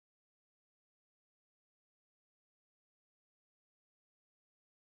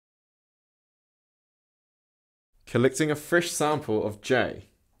Collecting a fresh sample of J.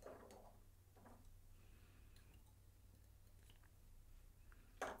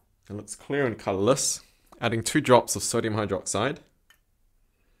 It looks clear and colorless. Adding 2 drops of sodium hydroxide.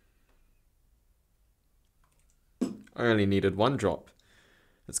 I only needed 1 drop.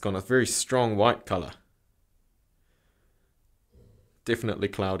 It's got a very strong white color. Definitely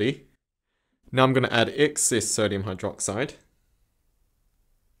cloudy. Now I'm going to add excess sodium hydroxide.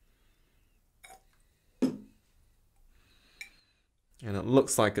 And it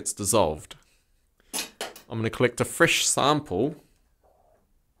looks like it's dissolved. I'm going to collect a fresh sample.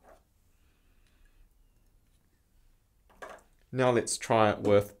 Now let's try it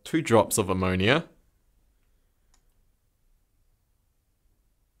with 2 drops of ammonia.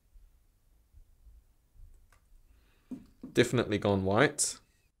 Definitely gone white.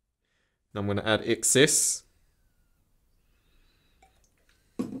 Now I'm going to add excess.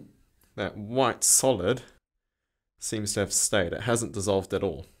 That white solid seems to have stayed. It hasn't dissolved at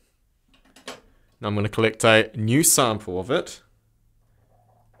all. Now I'm going to collect a new sample of it.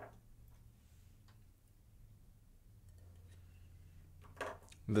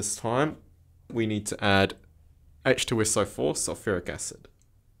 This time we need to add H2SO4, sulfuric acid.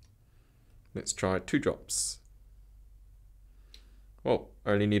 Let's try 2 drops. Well,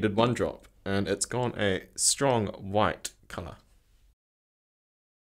 I only needed 1 drop, and it's gone a strong white color.